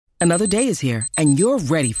Another day is here, and you're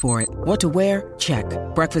ready for it. What to wear? Check.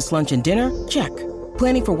 Breakfast, lunch, and dinner? Check.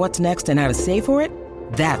 Planning for what's next and how to save for it?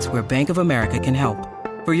 That's where Bank of America can help.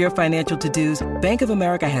 For your financial to-dos, Bank of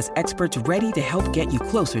America has experts ready to help get you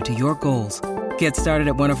closer to your goals. Get started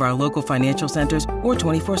at one of our local financial centers or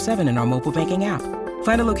 24/7 in our mobile banking app.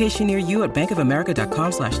 Find a location near you at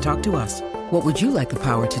bankofamerica.com/talktous. What would you like the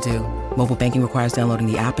power to do? Mobile banking requires downloading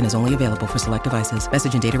the app and is only available for select devices.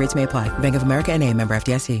 Message and data rates may apply. Bank of America N.A., member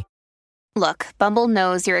FDIC. Look, Bumble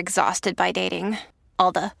knows you're exhausted by dating.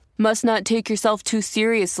 All the must not take yourself too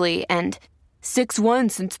seriously and 6'1"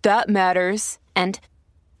 since that matters. And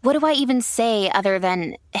what do I even say other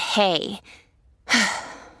than hey?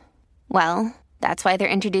 Well, that's why they're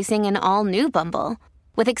introducing an all-new Bumble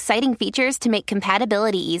with exciting features to make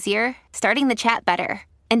compatibility easier, starting the chat better,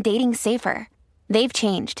 and dating safer. They've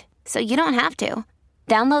changed, so you don't have to.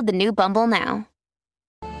 Download the new Bumble now.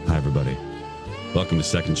 Hi, everybody. Welcome to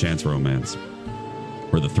Second Chance Romance,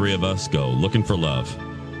 where the three of us go looking for love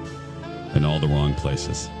in all the wrong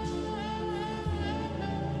places.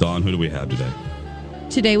 Dawn, who do we have today?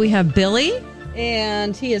 Today we have Billy,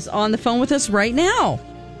 and he is on the phone with us right now.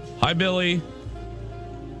 Hi, Billy.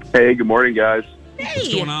 Hey, good morning, guys. Hey.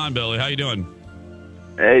 What's going on, Billy? How you doing?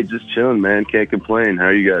 Hey, just chilling, man. Can't complain. How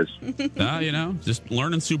are you guys? Just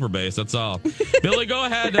learning super bass. That's all. Billy, go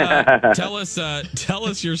ahead. Tell us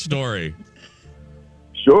your story.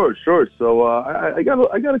 Sure. So I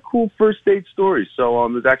got a cool first date story. So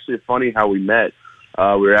it was actually funny how we met. We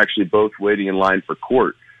were actually both waiting in line for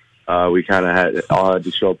court. We kind of had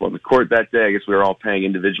to show up on the court that day. I guess we were all paying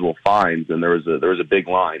individual fines, and there was a big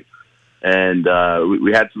line. And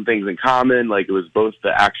we had some things in common, like it was both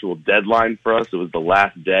the actual deadline for us. It was the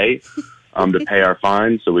last day to pay our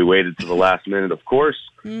fines, so we waited to the last minute, of course.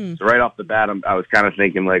 So right off the bat, I was kind of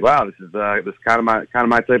thinking, like, wow, this is kind of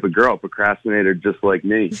my type of girl, procrastinator just like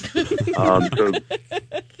me. So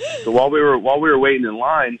while we were waiting in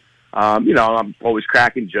line, I'm always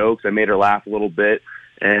cracking jokes. I made her laugh a little bit.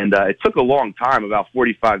 And it took a long time, about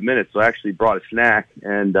 45 minutes. So I actually brought a snack,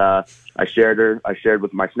 and I shared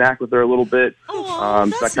with my snack with her a little bit. Oh,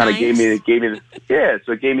 so that kind of gave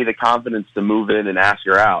me the confidence to move in and ask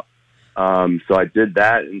her out. So I did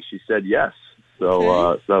that, and she said yes.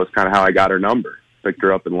 So that was kind of how I got her number. Picked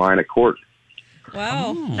her up in line at court.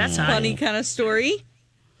 Wow, that's a funny kind of story.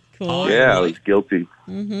 Cool. Yeah, I was guilty.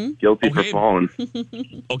 Guilty for falling.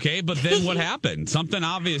 Okay, but then what happened? Something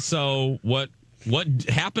obvious. So what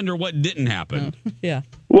happened or what didn't happen? Yeah.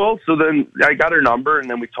 Well, so then I got her number, and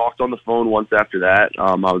then we talked on the phone once after that.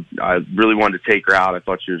 I really wanted to take her out. I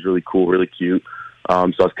thought she was really cool, really cute. So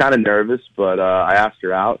I was kind of nervous, but I asked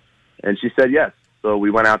her out, and she said yes. So we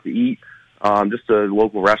went out to eat, just a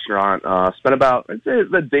local restaurant. I'd say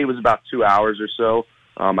the date was about 2 hours or so.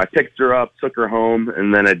 I picked her up, took her home,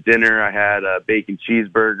 and then at dinner I had a bacon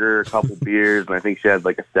cheeseburger, a couple beers, and I think she had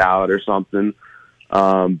like a salad or something.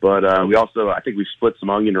 But I think we split some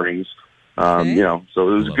onion rings. So it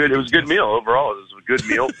was a good meal overall. It was a good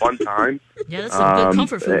meal, fun time. Yeah, that's some good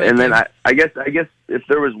comfort food. And then I guess if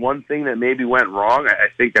there was one thing that maybe went wrong, I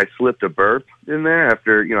think I slipped a burp in there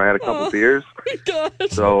after I had a couple beers. Gosh.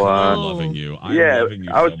 So I'm loving you. I'm loving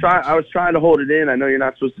you I was trying to hold it in. I know you're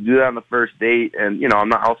not supposed to do that on the first date, and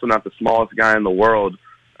I'm also not the smallest guy in the world.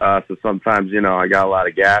 So sometimes, I got a lot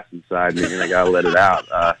of gas inside me, and I got to let it out.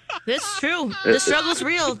 That's true. The struggle's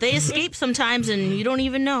real. They escape sometimes, and you don't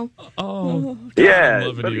even know. Oh, God,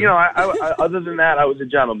 yeah. But, I other than that, I was a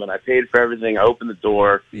gentleman. I paid for everything. I opened the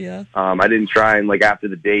door. Yeah. I didn't try and, after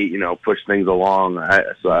the date, push things along. I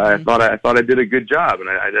thought I did a good job, and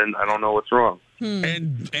I don't know what's wrong.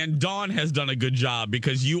 And Dawn has done a good job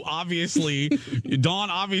because Dawn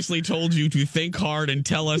obviously told you to think hard and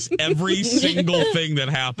tell us every single thing that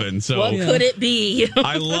happened. So what could it be?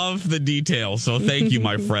 I love the details. So thank you,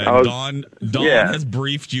 my friend. Dawn has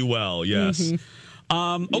briefed you well. Yes.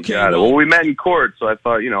 Okay. Well, we met in court, so I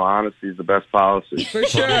thought, honesty is the best policy. For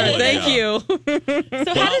sure. Thank you.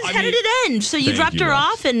 So how did it end? So you dropped her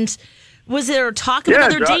off, and was there a talk of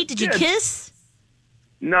another date? Did you kiss?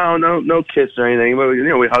 No kiss or anything. But,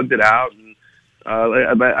 we hugged it out, and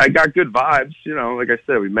I got good vibes. Like I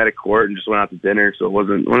said, we met at court and just went out to dinner, so it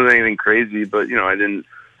wasn't anything crazy. But I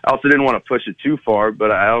also didn't want to push it too far.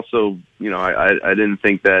 But I also, I didn't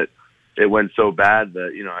think that it went so bad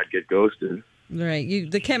that I'd get ghosted.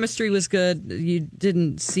 Right. The chemistry was good. You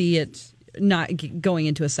didn't see it not going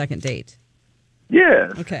into a second date.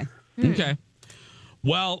 Yeah. Okay. Okay.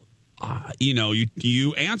 Well.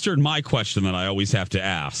 You answered my question that I always have to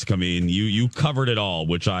ask. I mean, you covered it all,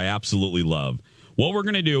 which I absolutely love. What we're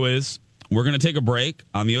going to do is we're going to take a break.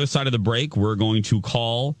 On the other side of the break, we're going to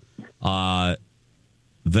call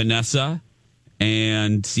Vanessa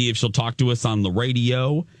and see if she'll talk to us on the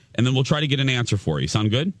radio, and then we'll try to get an answer for you.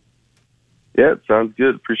 Sound good? Yeah, sounds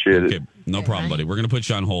good. Appreciate it. Okay, no problem, buddy. We're going to put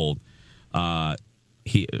you on hold.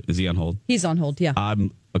 Is he on hold? He's on hold, yeah.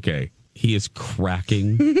 Okay. He is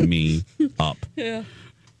cracking me up. Yeah.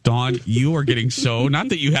 Dawn, you are getting so, not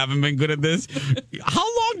that you haven't been good at this. How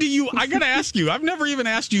long do you, I got to ask you, I've never even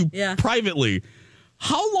asked you privately.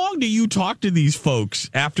 How long do you talk to these folks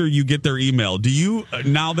after you get their email? Do you,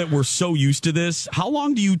 now that we're so used to this, how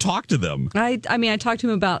long do you talk to them? I talked to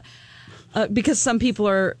him about, because some people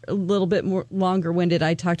are a little bit more longer-winded,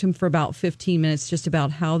 I talked to him for about 15 minutes just about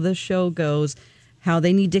how the show goes, how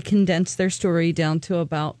they need to condense their story down to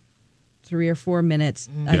about 3 or 4 minutes.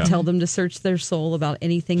 I tell them to search their soul about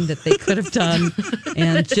anything that they could have done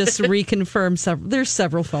and just reconfirm. There's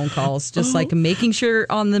several phone calls, just like making sure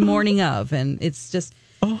on the morning of. And it's just,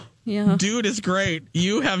 Dude, it's great.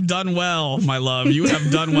 You have done well, my love. You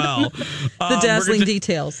have done well. The dazzling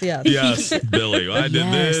details, Yes, Billy. I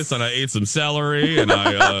did this, and I ate some celery, and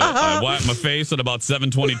I wiped my face at about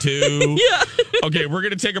 7:22. Okay, we're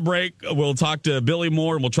going to take a break. We'll talk to Billy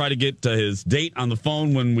more, and we'll try to get his date on the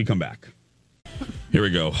phone when we come back. Here we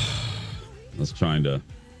go. I was trying to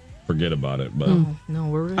forget about it, but no,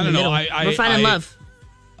 we're I don't know. We're finding love.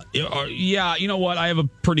 Yeah, you know what? I have a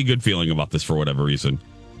pretty good feeling about this for whatever reason.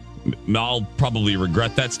 I'll probably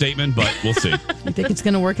regret that statement, but we'll see. You think it's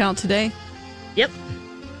going to work out today? Yep.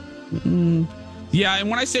 Yeah, and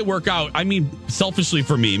when I say work out, I mean selfishly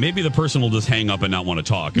for me. Maybe the person will just hang up and not want to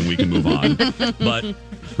talk, and we can move on. But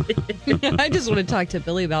I just want to talk to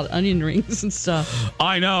Billy about onion rings and stuff.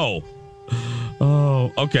 I know.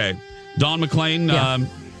 Oh, okay. Dawn McLean,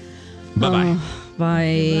 bye-bye.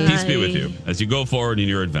 Bye. Peace be with you as you go forward in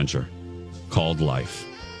your adventure called life.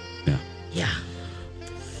 Yeah.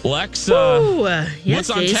 Lex, yes, what's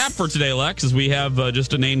on tap for today, Lex, as we have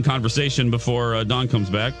just a named conversation before Dawn comes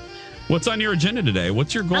back? What's on your agenda today?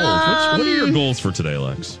 What's your goals? What are your goals for today,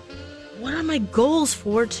 Lex? What are my goals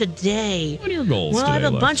for today? What are your goals today, I have a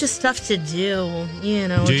Lex? bunch of stuff to do.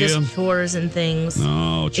 Do just you? chores and things.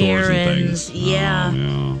 Oh, chores errands, and things. Yeah.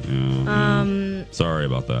 Yeah. Sorry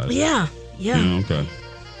about that. Yeah. Okay.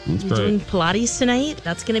 That's great. Doing Pilates tonight.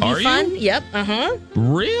 That's going to be fun. You? Yep.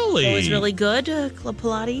 Really? It was really good. Club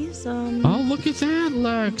Pilates. Oh, look at that,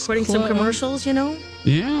 Lex. Recording some commercials,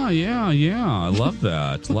 Yeah. I love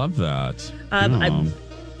that.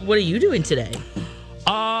 What are you doing today?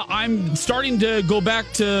 I'm starting to go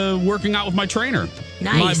back to working out with my trainer.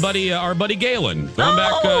 Nice. Our buddy Galen. Going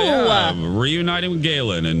back, reuniting with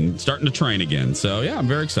Galen and starting to train again. So, yeah, I'm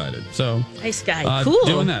very excited. So nice guy. Cool.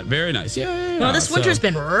 Doing that. Very nice. Yeah. Well, this winter's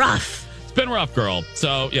been rough. It's been rough, girl.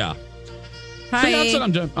 So, yeah. Hi. So that's what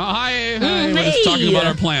I'm doing. Hi. We're just talking about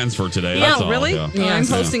our plans for today. Yeah, that's all. really? Yeah. I'm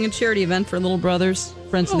hosting a charity event for Little Brothers,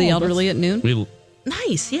 Friends of the Elderly at noon.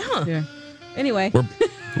 Nice, yeah. Are Anyway.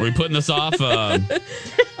 we putting this off?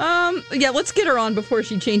 Yeah, let's get her on before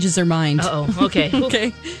she changes her mind. Uh-oh, okay.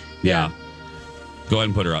 Okay. Yeah. Go ahead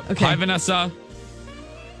and put her up. Okay. Hi, Vanessa.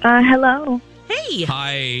 Hello. Hey.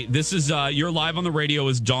 Hi. This is, you're live on the radio,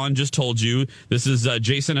 as Dawn just told you. This is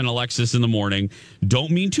Jason and Alexis in the morning.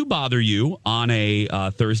 Don't mean to bother you on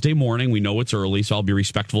a Thursday morning. We know it's early, so I'll be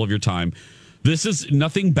respectful of your time. This is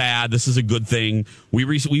nothing bad. This is a good thing.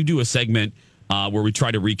 We do a segment where we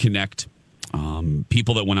try to reconnect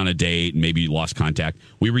people that went on a date and maybe lost contact.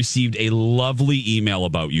 We received a lovely email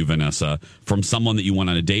about you, Vanessa, from someone that you went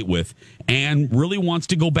on a date with and really wants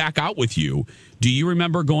to go back out with you. Do you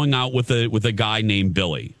remember going out with a guy named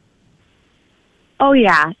Billy? Oh,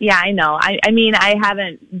 yeah. Yeah, I know. I mean, I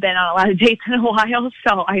haven't been on a lot of dates in a while,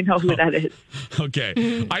 so I know who that is.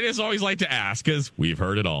 Okay. I just always like to ask because we've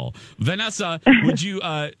heard it all. Vanessa, would you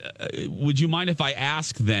mind if I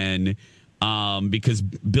ask then, because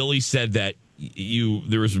Billy said that you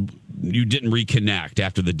didn't reconnect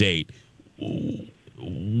after the date.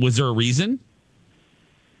 Was there a reason?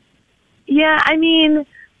 Yeah,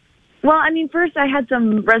 first I had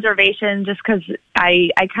some reservations just because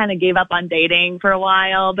I kind of gave up on dating for a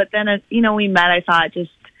while. But then, we met. I thought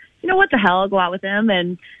just, what the hell, I'll go out with him.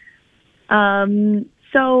 And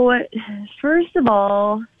so first of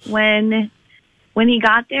all, when he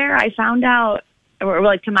got there, I found out, or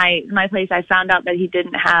like to my place, I found out that he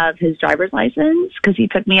didn't have his driver's license because he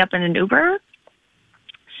took me up in an Uber.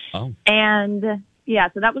 Oh. And yeah,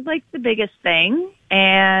 so that was like the biggest thing.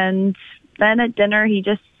 And then at dinner, he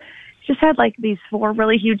just had like these 4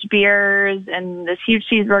 really huge beers and this huge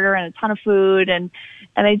cheeseburger and a ton of food. And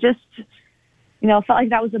I just, felt like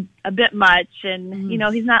that was a bit much. And,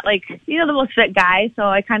 he's not like, the most fit guy. So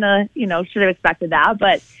I kind of, should have expected that,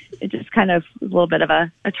 but it just kind of was a little bit of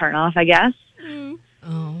a turnoff, I guess.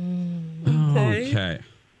 Okay.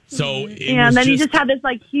 So and then he just had this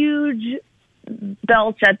like huge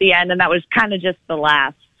belch at the end, and that was kind of just the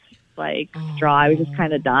last straw. I was just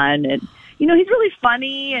kind of done, and he's really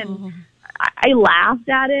funny, and I laughed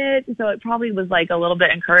at it, so it probably was like a little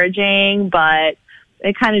bit encouraging, but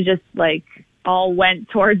it kind of just like all went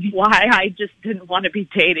towards why I just didn't want to be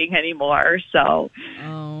dating anymore. So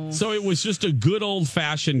it was just a good old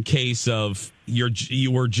fashioned case of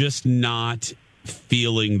you were just not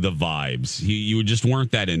feeling the vibes. You just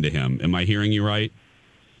weren't that into him. Am I hearing you right?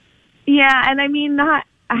 Yeah, and I mean, not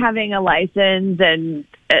having a license, and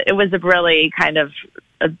it was a really kind of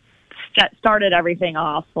started everything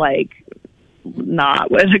off like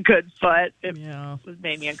not with a good foot. It was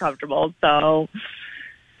made me uncomfortable. So.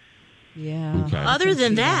 Yeah. Okay. Other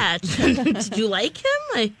than that, did you like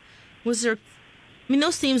him? Those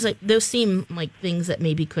seem like things that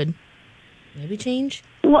maybe could change.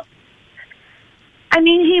 Well, I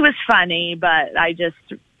mean, he was funny, but I just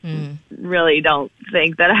really don't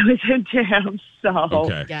think that I was into him. So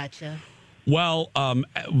okay. Gotcha. Well,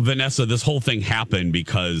 Vanessa, this whole thing happened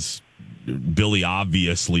because Billy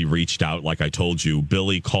obviously reached out, like I told you.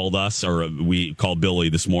 Billy called us, or we called Billy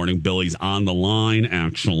this morning. Billy's on the line,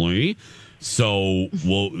 actually. So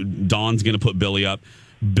Dawn's going to put Billy up.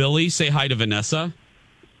 Billy, say hi to Vanessa.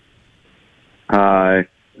 Hi.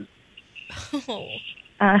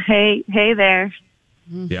 Hey there.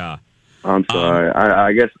 Yeah. I'm sorry.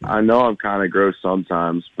 I guess I know I'm kind of gross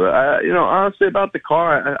sometimes, but honestly, about the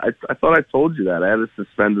car, I thought I told you that I had a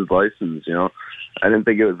suspended license. I didn't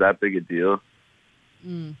think it was that big a deal.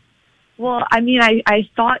 Well, I mean, I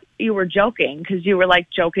thought you were joking because you were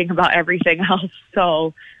joking about everything else.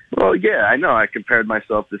 So. Well, yeah, I know. I compared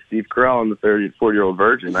myself to Steve Carell in the 34-year-old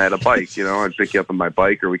virgin. I had a bike, I'd pick you up on my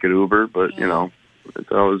bike, or we could Uber, but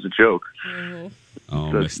it's always a joke.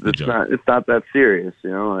 It's not that serious,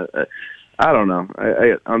 I don't know.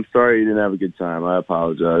 I'm sorry you didn't have a good time. I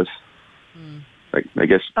apologize. I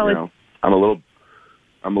guess I'm a little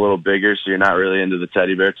bigger, so you're not really into the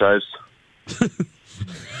teddy bear types.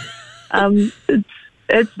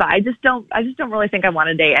 It's fine. I just don't really think I want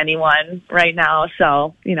to date anyone right now.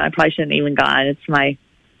 So I probably shouldn't even gone. It's my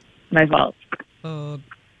fault.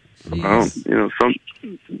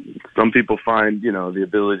 Some people find the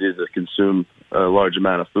ability to consume a large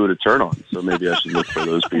amount of food a turn on. So maybe I should look for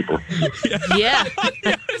those people. Yeah,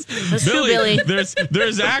 that's true, Billy.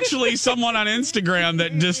 There's actually someone on Instagram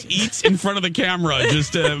that just eats in front of the camera.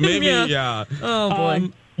 Just maybe, yeah. Oh boy.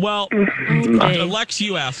 Well, okay. Lex,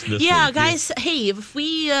 you asked this. Yeah, week, guys. Hey, if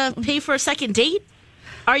we pay for a second date,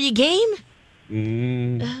 are you game? I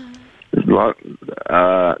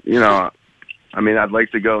mean, I'd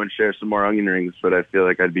like to go and share some more onion rings, but I feel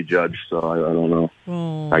like I'd be judged, so I don't know.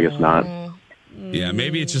 I guess not. Yeah,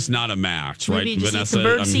 maybe it's just not a match, right, maybe just Vanessa? Eat some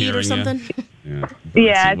bird seed or something.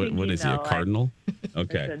 Yeah. What is he, a cardinal?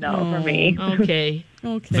 Okay. It's a no for me. Okay.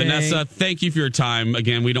 Vanessa, thank you for your time.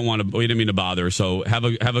 Again, we didn't mean to bother, so have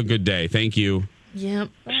a good day. Thank you. Yep.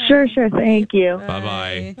 Sure. Thank you.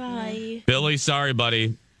 Bye. Bye. Billy, sorry,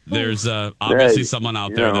 buddy. There's obviously someone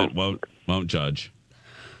out there that won't judge.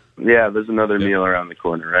 Yeah, there's another meal around the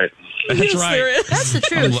corner, right? That's right. That's the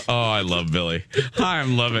truth. I love Billy.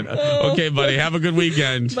 I'm loving it. Okay, buddy. Have a good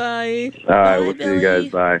weekend. Bye. All right, we'll see you guys.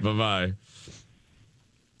 Bye. Bye-bye.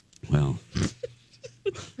 Well,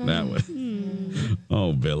 that was...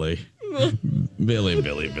 Oh, Billy.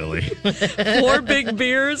 Billy. 4 big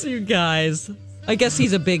beers, you guys. I guess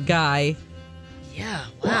he's a big guy. Yeah,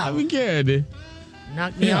 wow. I'm good.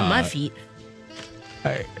 Knocked me on my feet.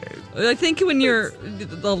 I think when you're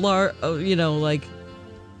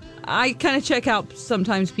I kind of check out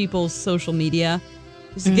sometimes people's social media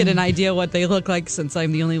just to get an idea what they look like, since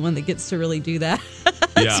I'm the only one that gets to really do that.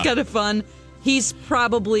 It's kind of fun. He's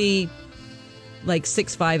probably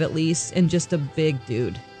 6'5" at least, and just a big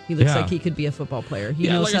dude. He looks like he could be a football player. He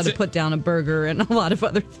knows how to put down a burger and a lot of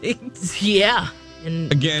other things. Yeah.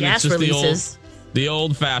 And again, gas it's just releases. the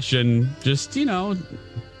old fashioned, just,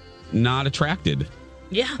 not attracted.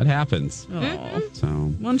 Yeah. It happens. Oh.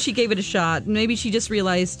 So once she gave it a shot, maybe she just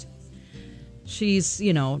realized she's,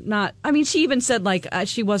 not. I mean, she even said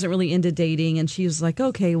she wasn't really into dating, and she was like,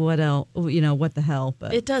 okay, what else? What the hell?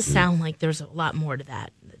 But it does sound like there's a lot more to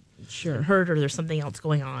that. Sure. Hurt, or there's something else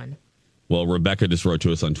going on. Well, Rebecca just wrote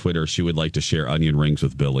to us on Twitter. She would like to share onion rings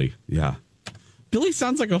with Billy. Yeah. Billy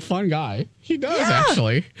sounds like a fun guy. He does,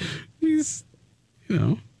 actually. He's,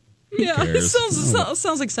 Yeah, it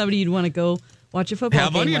sounds like somebody you'd want to go watch a football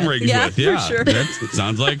have game onion with. rings with. Yeah, for sure. That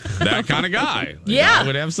sounds like that kind of guy. I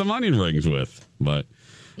would have some onion rings with. But,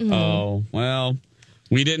 oh, well,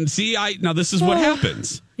 We didn't see. Now this is what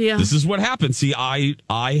happens. Yeah. This is what happens. See, I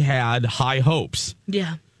had high hopes.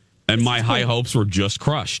 Yeah. And my high hopes were just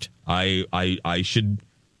crushed. I should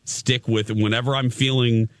stick with whenever I'm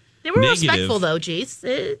feeling. They were negative. respectful though, Jace.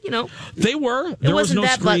 They were. There was wasn't no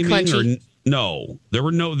that butt screaming crunchy. no. There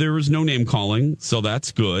was no name calling, so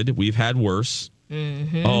that's good. We've had worse.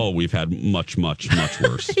 Mm-hmm. Oh, we've had much, much, much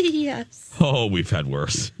worse. Yes. Oh, we've had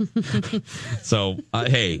worse. So,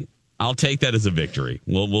 hey, I'll take that as a victory.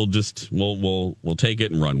 We'll take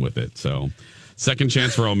it and run with it. So, Second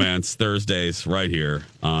Chance Romance Thursdays right here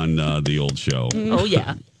on the old show. Oh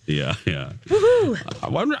yeah. Yeah. I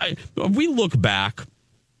wonder if we look back.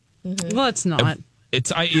 Mm-hmm. Let's not. Let's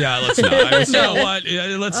not. You know what?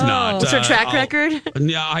 Let's not. What's our track record?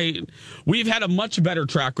 We've had a much better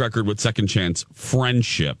track record with Second Chance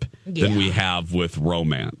friendship than we have with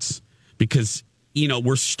romance, because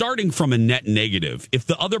we're starting from a net negative. If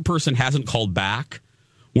the other person hasn't called back,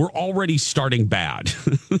 we're already starting bad.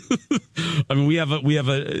 I mean, we have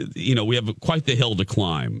quite the hill to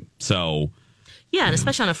climb. So yeah, and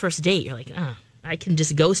especially on a first date, you're like, I can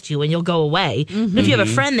just ghost you and you'll go away. Mm-hmm. But if you have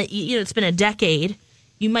a friend that it's been a decade,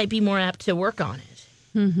 you might be more apt to work on it.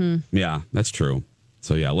 Mm-hmm. Yeah, that's true.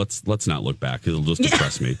 So yeah, let's not look back. It'll just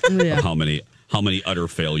depress me. How many utter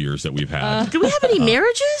failures that we've had. Do we have any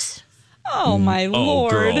marriages? Oh my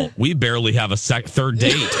Lord! Girl, we barely have a third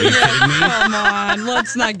date. Are you kidding me? Come on,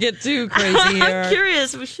 let's not get too crazy here. I'm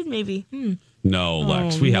curious. We should maybe. No,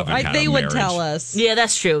 Lex, we haven't had They a would marriage. tell us. Yeah,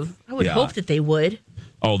 that's true. I would hope that they would.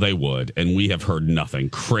 Oh, they would. And we have heard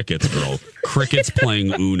nothing. Crickets, girl. Crickets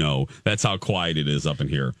playing Uno. That's how quiet it is up in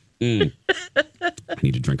here. I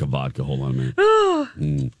need to drink a vodka. Hold on a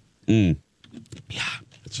minute. Yeah.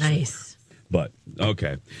 It's Nice. But,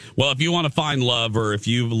 okay. Well, if you want to find love, or if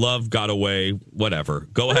love got away, whatever,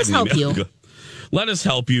 go ahead and help you. Let us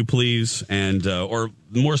help you, please. And, or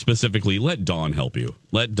more specifically, let Dawn help you.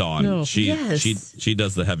 Let Dawn. No. She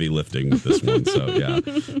does the heavy lifting with this one. So, yeah.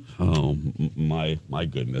 Oh, my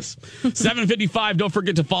goodness. 7:55. Don't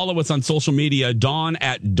forget to follow us on social media. Dawn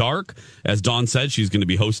at Dark. As Dawn said, she's going to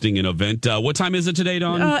be hosting an event. What time is it today,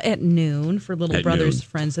 Dawn? At noon for Little At Brothers, noon.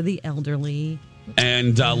 Friends of the Elderly.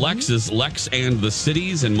 And Lex is Lex and the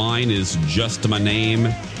Cities, and mine is just my name,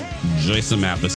 Jason Matheson.